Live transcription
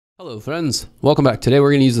Hello friends, welcome back. Today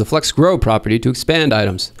we're going to use the flex grow property to expand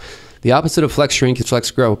items. The opposite of flex shrink is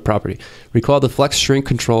flex grow property. Recall the flex shrink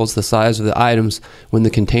controls the size of the items when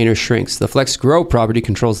the container shrinks. The flex grow property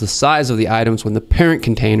controls the size of the items when the parent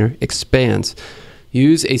container expands.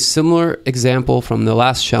 Use a similar example from the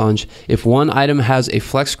last challenge. If one item has a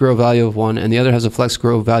flex grow value of 1 and the other has a flex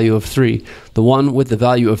grow value of 3, the one with the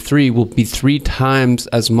value of 3 will be 3 times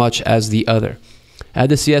as much as the other. Add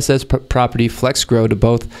the CSS property flex grow to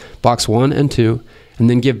both box 1 and 2, and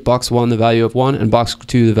then give box 1 the value of 1 and box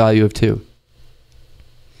 2 the value of 2.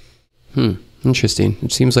 Interesting.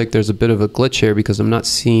 It seems like there's a bit of a glitch here because I'm not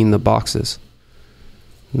seeing the boxes.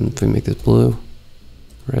 If we make this blue,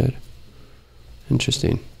 red.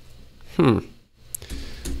 Interesting.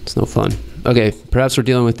 It's no fun. Okay, perhaps we're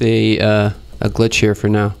dealing with a glitch here for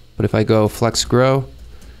now. But if I go flex grow,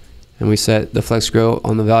 and we set the flex grow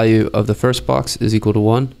on the value of the first box is equal to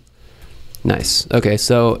 1. Nice. Okay,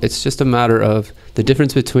 so it's just a matter of the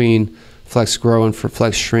difference between flex grow and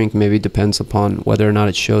flex shrink maybe depends upon whether or not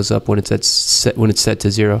it shows up when it's set to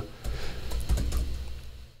 0.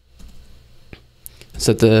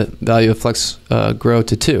 Set the value of flex grow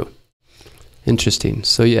to 2. Interesting.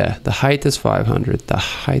 So yeah, the height is 500, the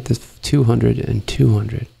height is 200 and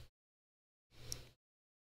 200.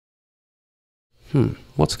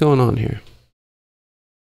 What's going on here?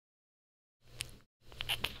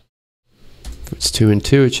 If it's 2 and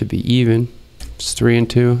 2, it should be even. If it's 3 and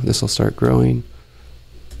 2, this will start growing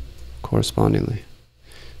correspondingly.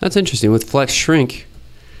 That's interesting. With flex shrink,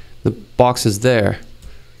 the box is there.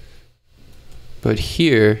 But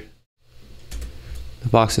here, the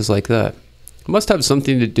box is like that. It must have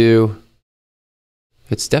something to do.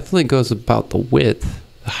 It definitely goes about the width.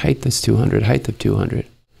 The height is 200, height of 200.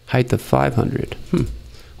 Height of 500.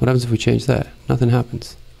 What happens if we change that? Nothing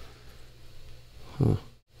happens. What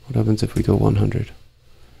happens if we go 100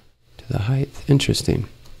 to the height? Interesting.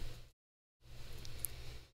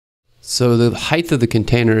 So the height of the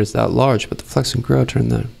container is that large, but the flex and grow turn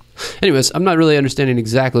that. Anyways, I'm not really understanding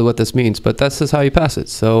exactly what this means, but that's just how you pass it.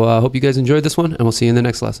 So I hope you guys enjoyed this one, and we'll see you in the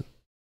next lesson.